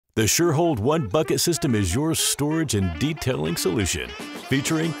The Shurhold One Bucket System is your storage and detailing solution,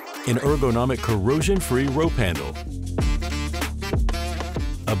 featuring an ergonomic corrosion-free rope handle,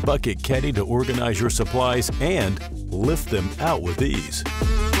 a bucket caddy to organize your supplies and lift them out with ease,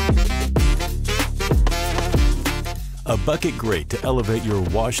 a bucket grate to elevate your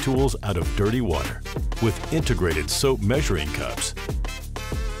wash tools out of dirty water with integrated soap measuring cups,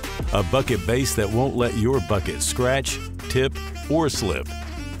 a bucket base that won't let your bucket scratch, tip, or slip,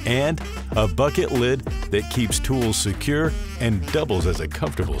 and a bucket lid that keeps tools secure and doubles as a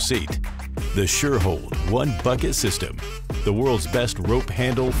comfortable seat. The Shurhold One Bucket System, the world's best rope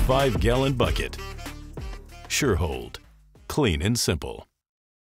handle 5-gallon bucket. Shurhold, clean and simple.